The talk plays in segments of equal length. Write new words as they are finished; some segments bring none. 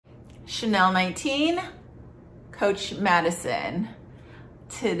Chanel 19, Coach Madison.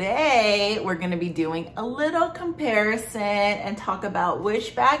 Today, we're gonna be doing a little comparison and talk about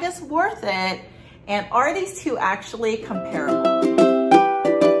which bag is worth it and are these two actually comparable.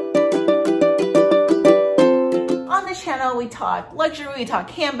 On the channel, we talk luxury, we talk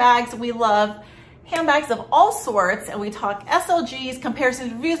handbags, we love handbags of all sorts, and we talk SLGs,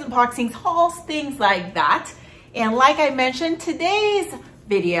 comparisons, reviews, unboxings, hauls, things like that. And like I mentioned, today's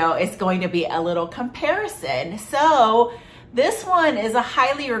video is going to be a little comparison. So this one is a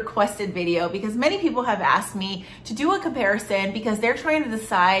highly requested video because many people have asked me to do a comparison because they're trying to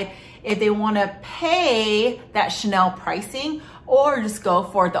decide if they want to pay that Chanel pricing or just go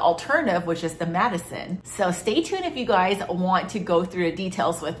for the alternative, which is the Madison. So stay tuned if you guys want to go through the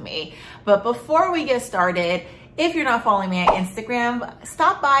details with me. But before we get started, if you're not following me on Instagram,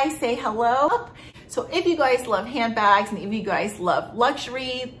 stop by, say hello. So if you guys love handbags and if you guys love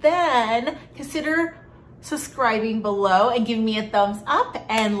luxury, then consider subscribing below and giving me a thumbs up,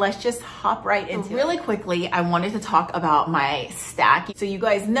 and let's just hop right into it. Really quickly, I wanted to talk about my stack. So you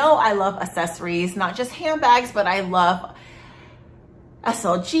guys know I love accessories, not just handbags, but I love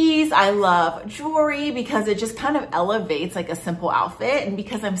SLGs, I love jewelry because it just kind of elevates like a simple outfit. And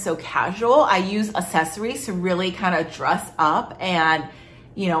because I'm so casual, I use accessories to really kind of dress up and,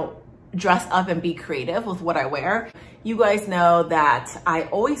 you know, dress up and be creative with what I wear. You guys know that I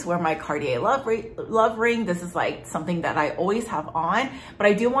always wear my Cartier love ring. This is like something that I always have on, but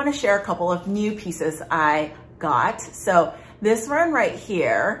I do want to share a couple of new pieces I got. So this one right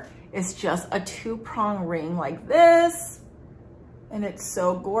here is just a 2-prong ring like this. And it's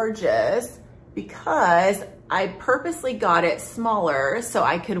so gorgeous because I purposely got it smaller so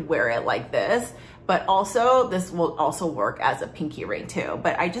I could wear it like this, but also this will also work as a pinky ring too.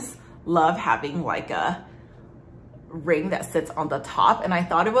 But I just love having like a ring that sits on the top, and I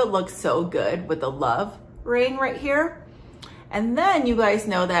thought it would look so good with the love ring right here. And then you guys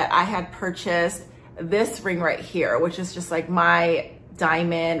know that I had purchased this ring right here, which is just like my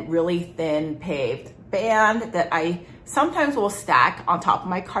diamond, really thin paved band that I sometimes will stack on top of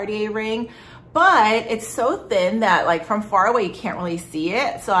my Cartier ring, but it's so thin that like from far away you can't really see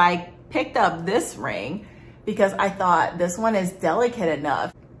it. So I picked up this ring because I thought this one is delicate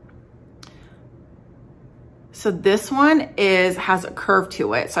enough. So this one has a curve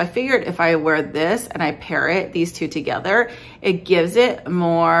to it. So I figured if I wear this and I pair these two together, it gives it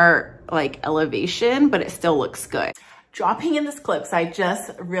more like elevation, but it still looks good. Dropping in this clips, I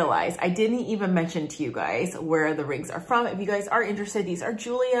just realized I didn't even mention to you guys where the rings are from. If you guys are interested, these are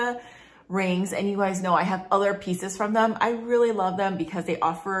Jeulia rings, and you guys know I have other pieces from them. I really love them because they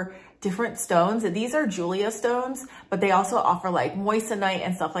offer different stones. These are Jeulia stones, but they also offer like moissanite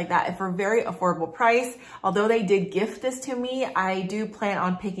and stuff like that, and for a very affordable price. Although they did gift this to me, I do plan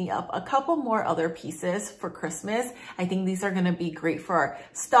on picking up a couple more other pieces for Christmas. I think these are gonna be great for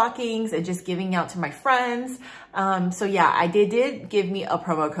stockings and just giving out to my friends. So yeah, they did give me a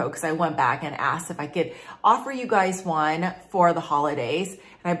promo code because I went back and asked if I could offer you guys one for the holidays.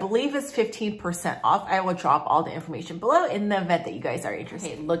 And I believe it's 15% off. I will drop all the information below in the event that you guys are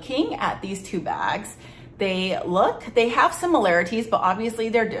interested. Okay, looking at these two bags, they have similarities, but obviously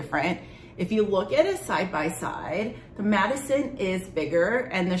they're different. If you look at it side by side, the Madison is bigger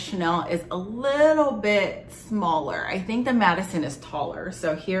and the Chanel is a little bit smaller. I think the Madison is taller.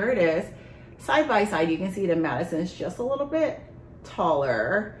 So here it is, side by side, you can see the Madison is just a little bit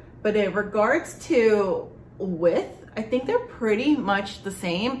taller, but in regards to width, I think they're pretty much the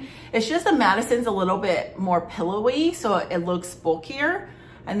same. It's just the Madison's a little bit more pillowy, so it looks bulkier.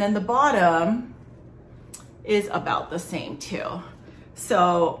 And then the bottom is about the same too.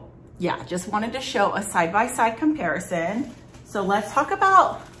 So yeah, just wanted to show a side-by-side comparison. So let's talk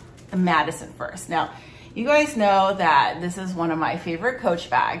about the Madison first. Now, you guys know that this is one of my favorite Coach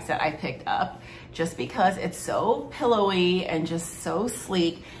bags that I picked up just because it's so pillowy and just so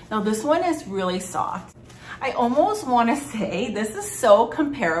sleek. Now this one is really soft. I almost want to say this is so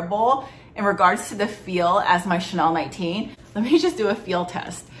comparable in regards to the feel as my Chanel 19. Let me just do a feel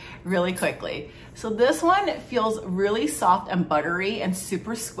test really quickly. So this one feels really soft and buttery and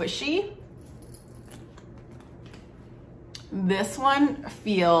super squishy. This one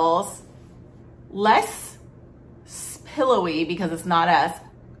feels less pillowy because it's not as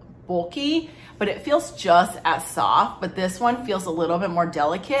bulky, but it feels just as soft. But this one feels a little bit more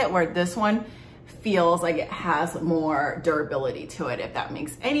delicate, where this one feels like it has more durability to it, if that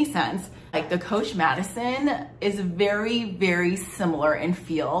makes any sense. Like the Coach Madison is very, very similar in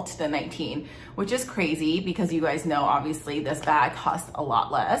feel to the 19, which is crazy because you guys know, obviously this bag costs a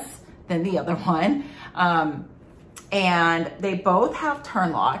lot less than the other one. and they both have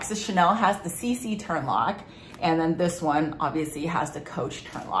turn locks. The Chanel has the CC turn lock, and then this one obviously has the Coach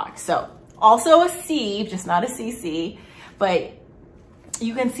turn lock. So also a C, just not a CC, but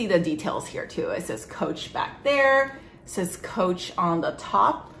you can see the details here too. It says Coach back there, it says Coach on the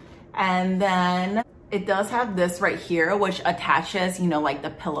top, and then it does have this right here, which attaches, you know, like the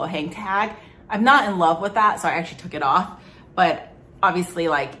pillow hang tag. I'm not in love with that, so I actually took it off, but obviously,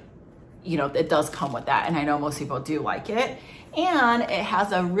 like, you know, it does come with that, and I know most people do like it. And it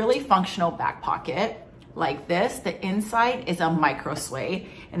has a really functional back pocket like this. The inside is a micro suede,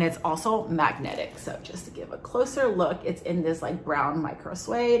 and it's also magnetic. So just to give a closer look, it's in this like brown micro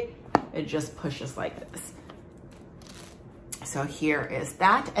suede. It just pushes like this. So here is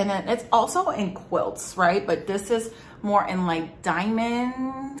that. And then it's also in quilts, right? But this is more in like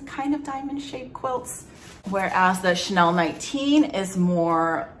diamond, kind of diamond shaped quilts. Whereas the Chanel 19 is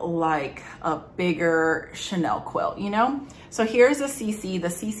more like a bigger Chanel quilt, you know? So here's the CC. The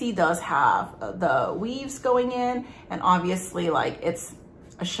CC does have the weaves going in, and obviously like it's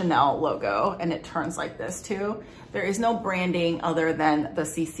a Chanel logo, and it turns like this too. There is no branding other than the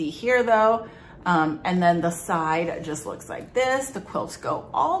CC here though. And then the side just looks like this. The quilts go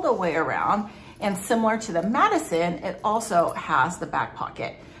all the way around, and similar to the Madison, it also has the back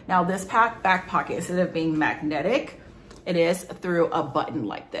pocket. Now this back pocket, instead of being magnetic, it is through a button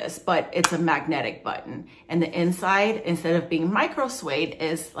like this, but it's a magnetic button. And the inside, instead of being micro suede,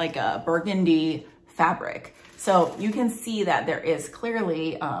 is like a burgundy fabric. So you can see that there is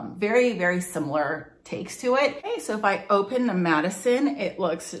clearly very, very similar takes to it. Okay, so if I open the Madison, it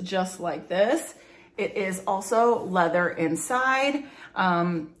looks just like this. It is also leather inside.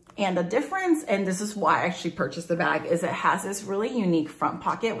 And the difference, and this is why I actually purchased the bag, is it has this really unique front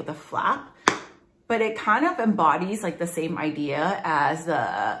pocket with a flap, but it kind of embodies like the same idea as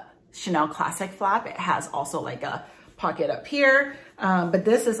the Chanel Classic flap. It has also like a pocket up here, but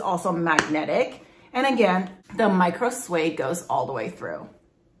this is also magnetic. And again, the micro suede goes all the way through.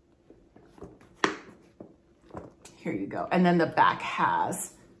 Here you go. And then the back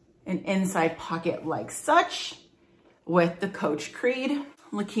has an inside pocket like such with the Coach Creed.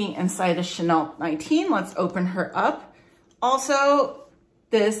 Looking inside the Chanel 19, let's open her up. Also,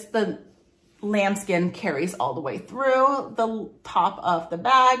 the lambskin carries all the way through the top of the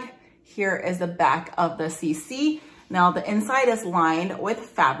bag. Here is the back of the CC. Now the inside is lined with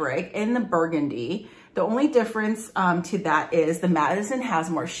fabric in the burgundy. The only difference to that is the Madison has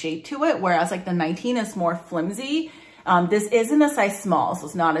more shape to it, whereas like the 19 is more flimsy. This isn't a size small, so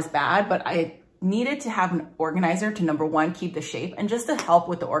it's not as bad, but I needed to have an organizer to, number one, keep the shape and just to help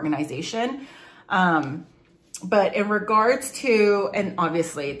with the organization. But in regards to, and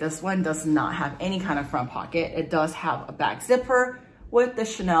obviously this one does not have any kind of front pocket. It does have a back zipper with the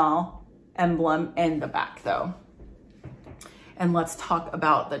Chanel emblem in the back though. And let's talk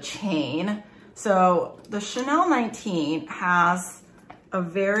about the chain. So the Chanel 19 has a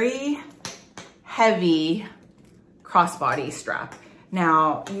very heavy crossbody strap.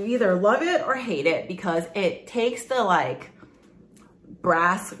 Now, you either love it or hate it because it takes the like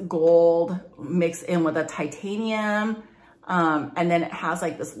brass gold mixed in with a titanium. And then it has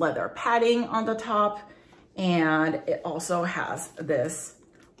like this leather padding on the top. And it also has this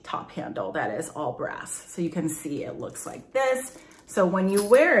top handle that is all brass. So you can see it looks like this. So when you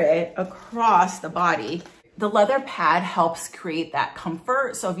wear it across the body, the leather pad helps create that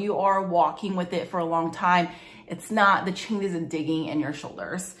comfort. So if you are walking with it for a long time, it's not, the chain isn't digging in your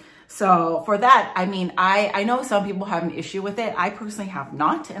shoulders. So for that, I mean, I know some people have an issue with it. I personally have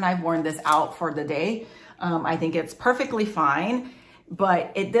not, and I've worn this out for the day. I think it's perfectly fine,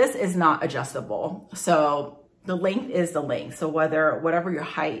 but this is not adjustable. So the length is the length. So whatever your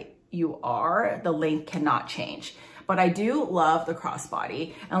height you are, the length cannot change. But I do love the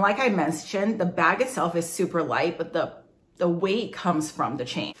crossbody. And like I mentioned, the bag itself is super light, but the weight comes from the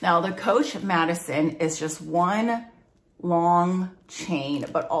chain. Now the Coach Madison is just one long chain,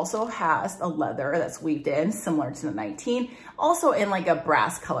 but also has a leather that's weaved in similar to the 19, also in like a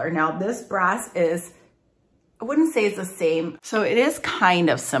brass color. Now this brass is, I wouldn't say it's the same. So it is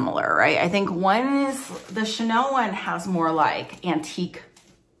kind of similar, right? I think one is, the Chanel one has more like antique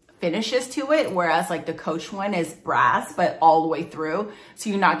finishes to it, whereas like the Coach one is brass, but all the way through.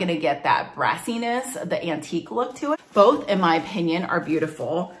 So you're not gonna get that brassiness, the antique look to it. Both, in my opinion, are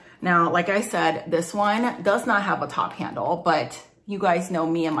beautiful. Now, like I said, this one does not have a top handle, but you guys know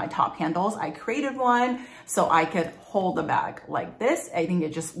me and my top handles. I created one so I could hold the bag like this. I think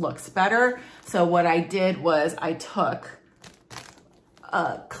it just looks better. So what I did was I took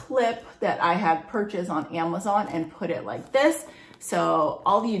a clip that I had purchased on Amazon and put it like this. So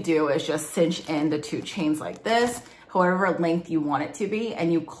all you do is just cinch in the two chains like this. however length you want it to be,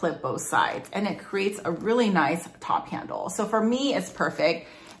 and you clip both sides, and it creates a really nice top handle. So for me, it's perfect.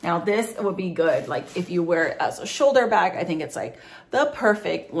 Now this would be good, like if you wear it as a shoulder bag, I think it's like the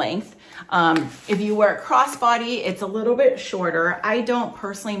perfect length. If you wear a crossbody, it's a little bit shorter. I don't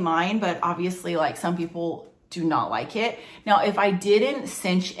personally mind, but obviously like some people do not like it. Now, if I didn't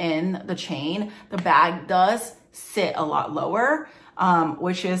cinch in the chain, the bag does sit a lot lower,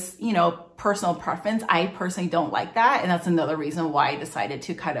 which is, you know, personal preference. I personally don't like that. And that's another reason why I decided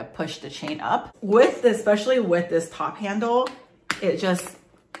to kind of push the chain up. With this, especially with this top handle, it just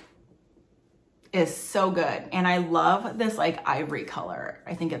is so good. And I love this like ivory color.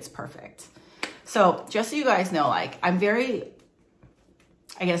 I think it's perfect. So just so you guys know, like I'm very,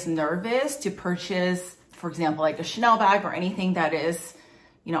 I guess, nervous to purchase, for example, like a Chanel bag or anything that is,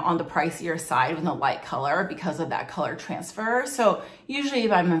 you know, on the pricier side with a light color because of that color transfer. So usually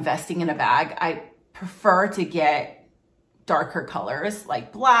if I'm investing in a bag, I prefer to get darker colors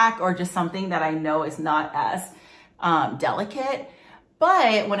like black or just something that I know is not as delicate.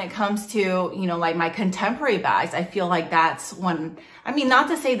 But when it comes to, you know, like my contemporary bags, I feel like that's when, I mean, not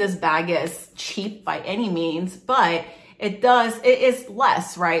to say this bag is cheap by any means, but it is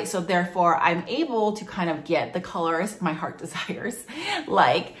less, right? So therefore I'm able to kind of get the colors my heart desires,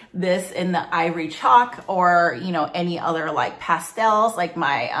 like this in the ivory chalk or, you know, any other like pastels, like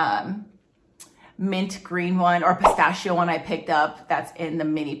my mint green one or pistachio one I picked up that's in the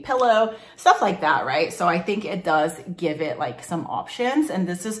mini pillow, stuff like that, right? So I think it does give it like some options. And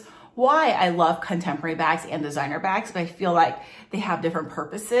this is why I love contemporary bags and designer bags, but I feel like they have different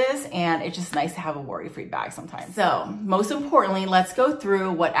purposes and it's just nice to have a worry-free bag sometimes. So most importantly, let's go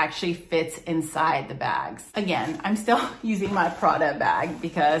through what actually fits inside the bags. Again, I'm still using my Prada bag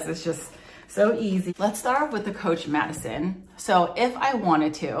because it's just so easy. Let's start with the Coach Madison. So if I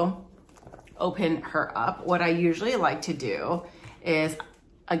wanted to open her up, what I usually like to do is,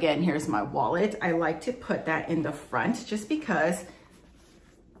 again, here's my wallet. I like to put that in the front just because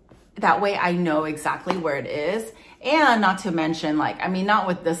that way I know exactly where it is. And not to mention, like, I mean, not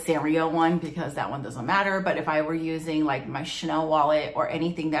with the Sanrio one because that one doesn't matter, but if I were using like my Chanel wallet or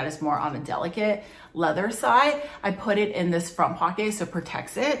anything that is more on a delicate leather side, I put it in this front pocket so it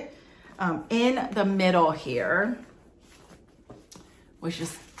protects it. In the middle here, which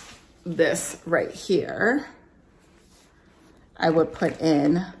is this right here, I would put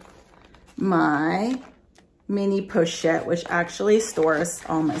in my mini pochette, which actually stores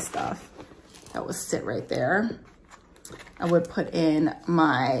all my stuff. That will sit right there. I would put in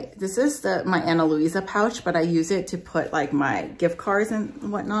my, this is my Ana Luisa pouch, but I use it to put like my gift cards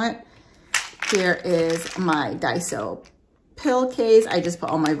and whatnot. Here is my Daiso pill case. I just put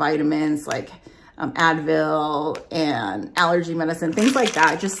all my vitamins like Advil and allergy medicine, things like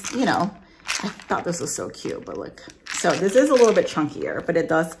that. Just, you know, I thought this was so cute, but look. So this is a little bit chunkier, but it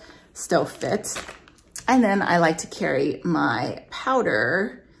does still fit. And then I like to carry my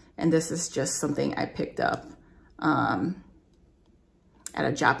powder, and this is just something I picked up at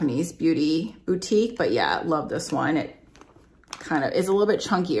a Japanese beauty boutique. But yeah, love this one. It kind of is a little bit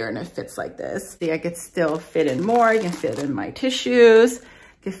chunkier and it fits like this. See, I could still fit in more. I can fit in my tissues,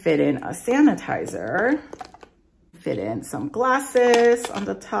 could fit in a sanitizer, fit in some glasses on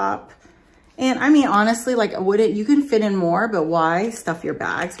the top. And I mean, honestly, like you can fit in more, but why stuff your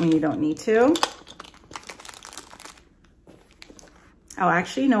bags when you don't need to? Oh,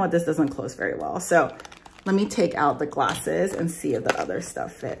 actually, you know what? This doesn't close very well. So let me take out the glasses and see if the other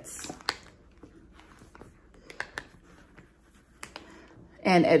stuff fits.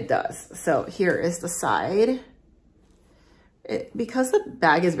 And it does. So here is the side. Because the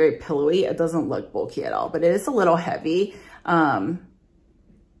bag is very pillowy, it doesn't look bulky at all, but it is a little heavy. And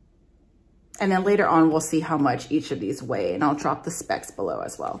then later on, we'll see how much each of these weigh, and I'll drop the specs below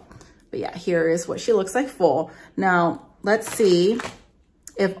as well. But yeah, here is what she looks like full. Now, let's see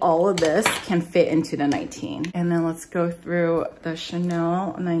if all of this can fit into the 19. And then let's go through the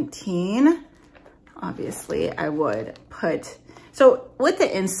Chanel 19. Obviously, I would put, so with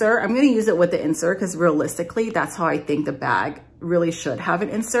the insert, I'm gonna use it with the insert because realistically, that's how I think the bag really should have an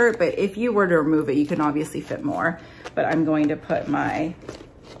insert. But if you were to remove it, you can obviously fit more. But I'm going to put my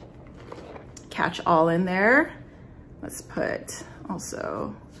catch all in there. Let's put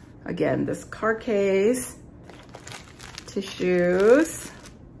also, again, this card case, tissues,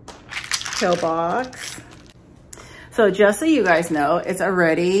 pill box. So just so you guys know, it's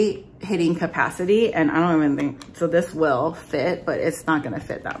already hitting capacity and I don't even think, so this will fit, but it's not gonna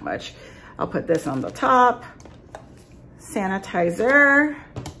fit that much. I'll put this on the top, sanitizer,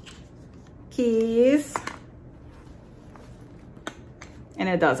 keys, and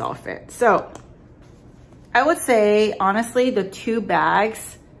it does all fit. So I would say, honestly, the two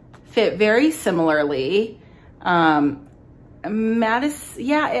bags fit very similarly. Madison,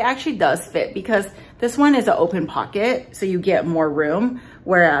 yeah, it actually does fit because this one is an open pocket, so you get more room,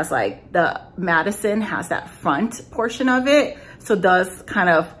 whereas like the Madison has that front portion of it, so it does kind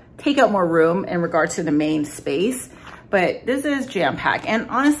of take up more room in regards to the main space. But this is jam-packed, and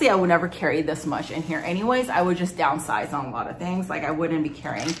honestly, I would never carry this much in here anyways. I would just downsize on a lot of things. Like, I wouldn't be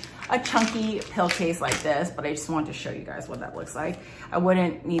carrying a chunky pill case like this, but I just wanted to show you guys what that looks like. I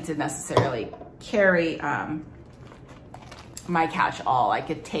wouldn't need to necessarily carry my catch-all. I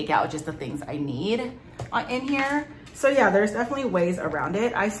could take out just the things I need in here. So yeah, there's definitely ways around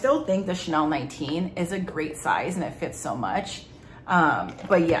it. I still think the Chanel 19 is a great size and it fits so much.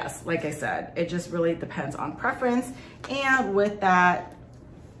 But yes, like I said, it just really depends on preference. And with that,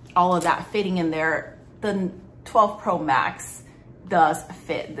 all of that fitting in there, the 12 Pro Max does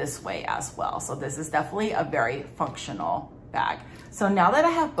fit this way as well. So this is definitely a very functional bag. So now that I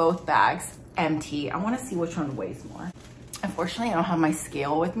have both bags empty, I want to see which one weighs more. Unfortunately, I don't have my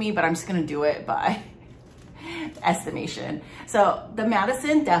scale with me, but I'm just going to do it by estimation. So the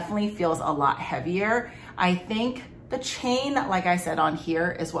Madison definitely feels a lot heavier. I think the chain, like I said on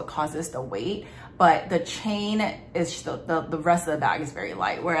here, is what causes the weight, but the chain is the rest of the bag is very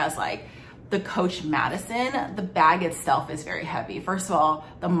light. Whereas like the Coach Madison, the bag itself is very heavy. First of all,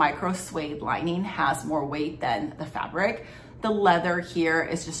 the micro suede lining has more weight than the fabric. The leather here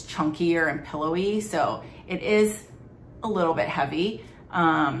is just chunkier and pillowy, so it is a little bit heavy.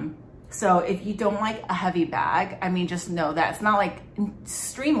 So if you don't like a heavy bag, I mean, just know that it's not like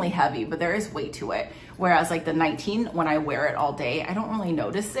extremely heavy, but there is weight to it. Whereas like the 19, when I wear it all day, I don't really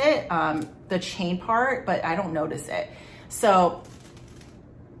notice it, the chain part, but I don't notice it. So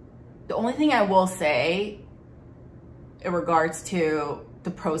the only thing I will say in regards to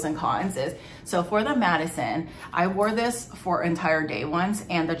the pros and cons is, so for the Madison, I wore this for entire day once,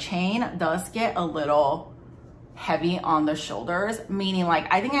 and the chain does get a little heavy on the shoulders, meaning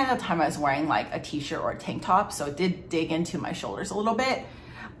like, I think at the time I was wearing like a t-shirt or a tank top, so it did dig into my shoulders a little bit.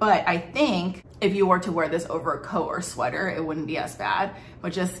 But I think if you were to wear this over a coat or sweater, it wouldn't be as bad.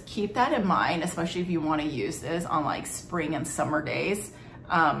 But just keep that in mind, especially if you want to use this on like spring and summer days.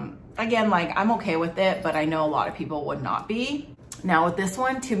 Again, like, I'm okay with it, but I know a lot of people would not be. Now with this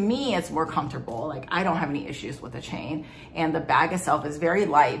one, to me, it's more comfortable. Like, I don't have any issues with the chain, and the bag itself is very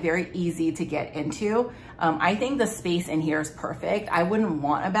light, very easy to get into. I think the space in here is perfect. I wouldn't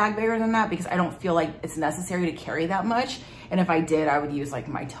want a bag bigger than that because I don't feel like it's necessary to carry that much. And if I did, I would use like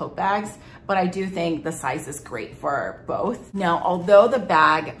my tote bags, but I do think the size is great for both. Now, although the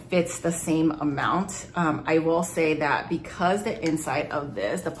bag fits the same amount, I will say that because the inside of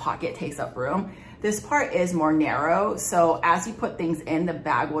this, the pocket takes up room, this part is more narrow. So as you put things in, the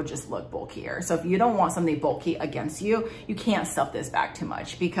bag will just look bulkier. So if you don't want something bulky against you, you can't stuff this bag too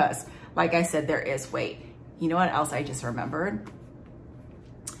much because, like I said, there is weight. You know what else I just remembered?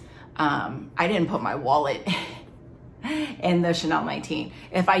 I didn't put my wallet in the Chanel 19.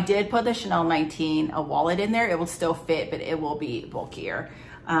 If I did put the Chanel 19, a wallet in there, it will still fit, but it will be bulkier.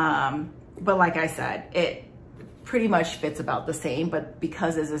 But like I said, it pretty much fits about the same, but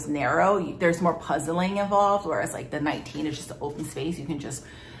because this is narrow, there's more puzzling involved, whereas like the 19 is just an open space. You can just,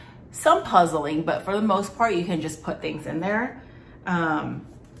 some puzzling, but for the most part, you can just put things in there.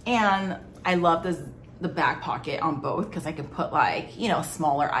 And I love the back pocket on both because I can put like, you know,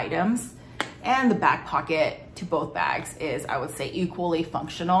 smaller items. And the back pocket to both bags is, I would say, equally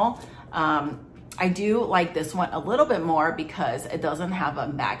functional. I do like this one a little bit more because it doesn't have a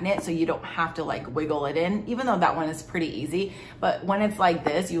magnet, so you don't have to like wiggle it in, even though that one is pretty easy. But when it's like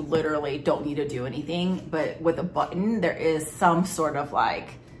this, you literally don't need to do anything. But with a button, there is some sort of like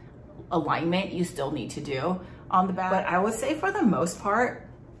alignment you still need to do on the bag. But I would say for the most part,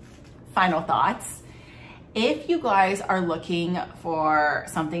 final thoughts. If you guys are looking for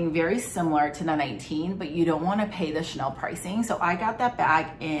something very similar to the 19, but you don't want to pay the Chanel pricing. So I got that bag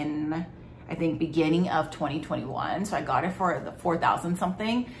in, I think, beginning of 2021. So I got it for the 4,000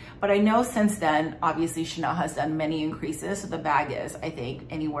 something. But I know since then, obviously Chanel has done many increases. So the bag is, I think,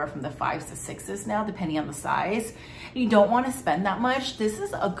 anywhere from the 5s to 6s now, depending on the size. You don't want to spend that much. This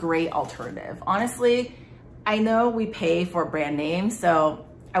is a great alternative. Honestly, I know we pay for brand names, so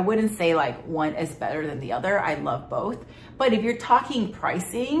I wouldn't say like one is better than the other. I love both. But if you're talking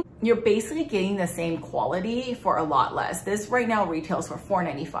pricing, you're basically getting the same quality for a lot less. This right now retails for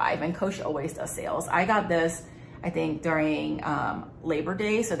 $4.95, and Coach always does sales. I got this, I think, during Labor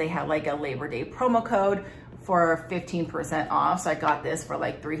Day. So they had like a Labor Day promo code for 15% off. So I got this for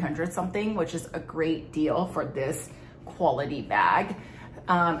like 300 something, which is a great deal for this quality bag.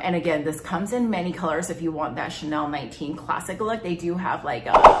 And again, this comes in many colors if you want that Chanel 19 classic look. They do have like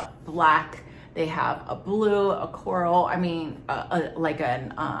a black, they have a blue, a coral, I mean, like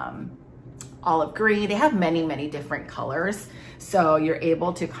an olive green. They have many, many different colors. So you're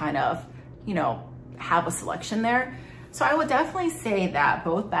able to kind of, you know, have a selection there. So I would definitely say that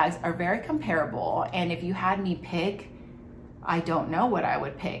both bags are very comparable. And if you had me pick, I don't know what I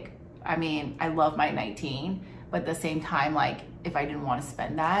would pick. I mean, I love my 19, but at the same time, like if I didn't want to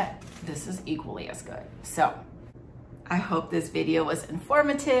spend that, this is equally as good. So I hope this video was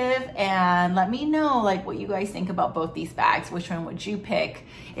informative, and let me know like what you guys think about both these bags. Which one would you pick?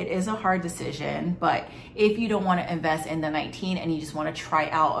 It is a hard decision, but if you don't want to invest in the 19 and you just want to try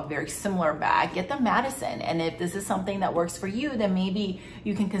out a very similar bag, get the Madison. And if this is something that works for you, then maybe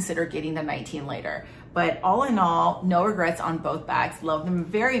you can consider getting the 19 later. But all in all, no regrets on both bags. Love them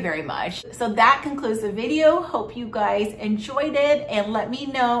very, very much. So that concludes the video. Hope you guys enjoyed it, and let me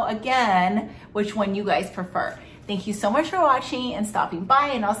know again which one you guys prefer. Thank you so much for watching and stopping by,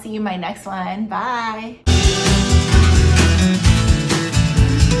 and I'll see you in my next one. Bye.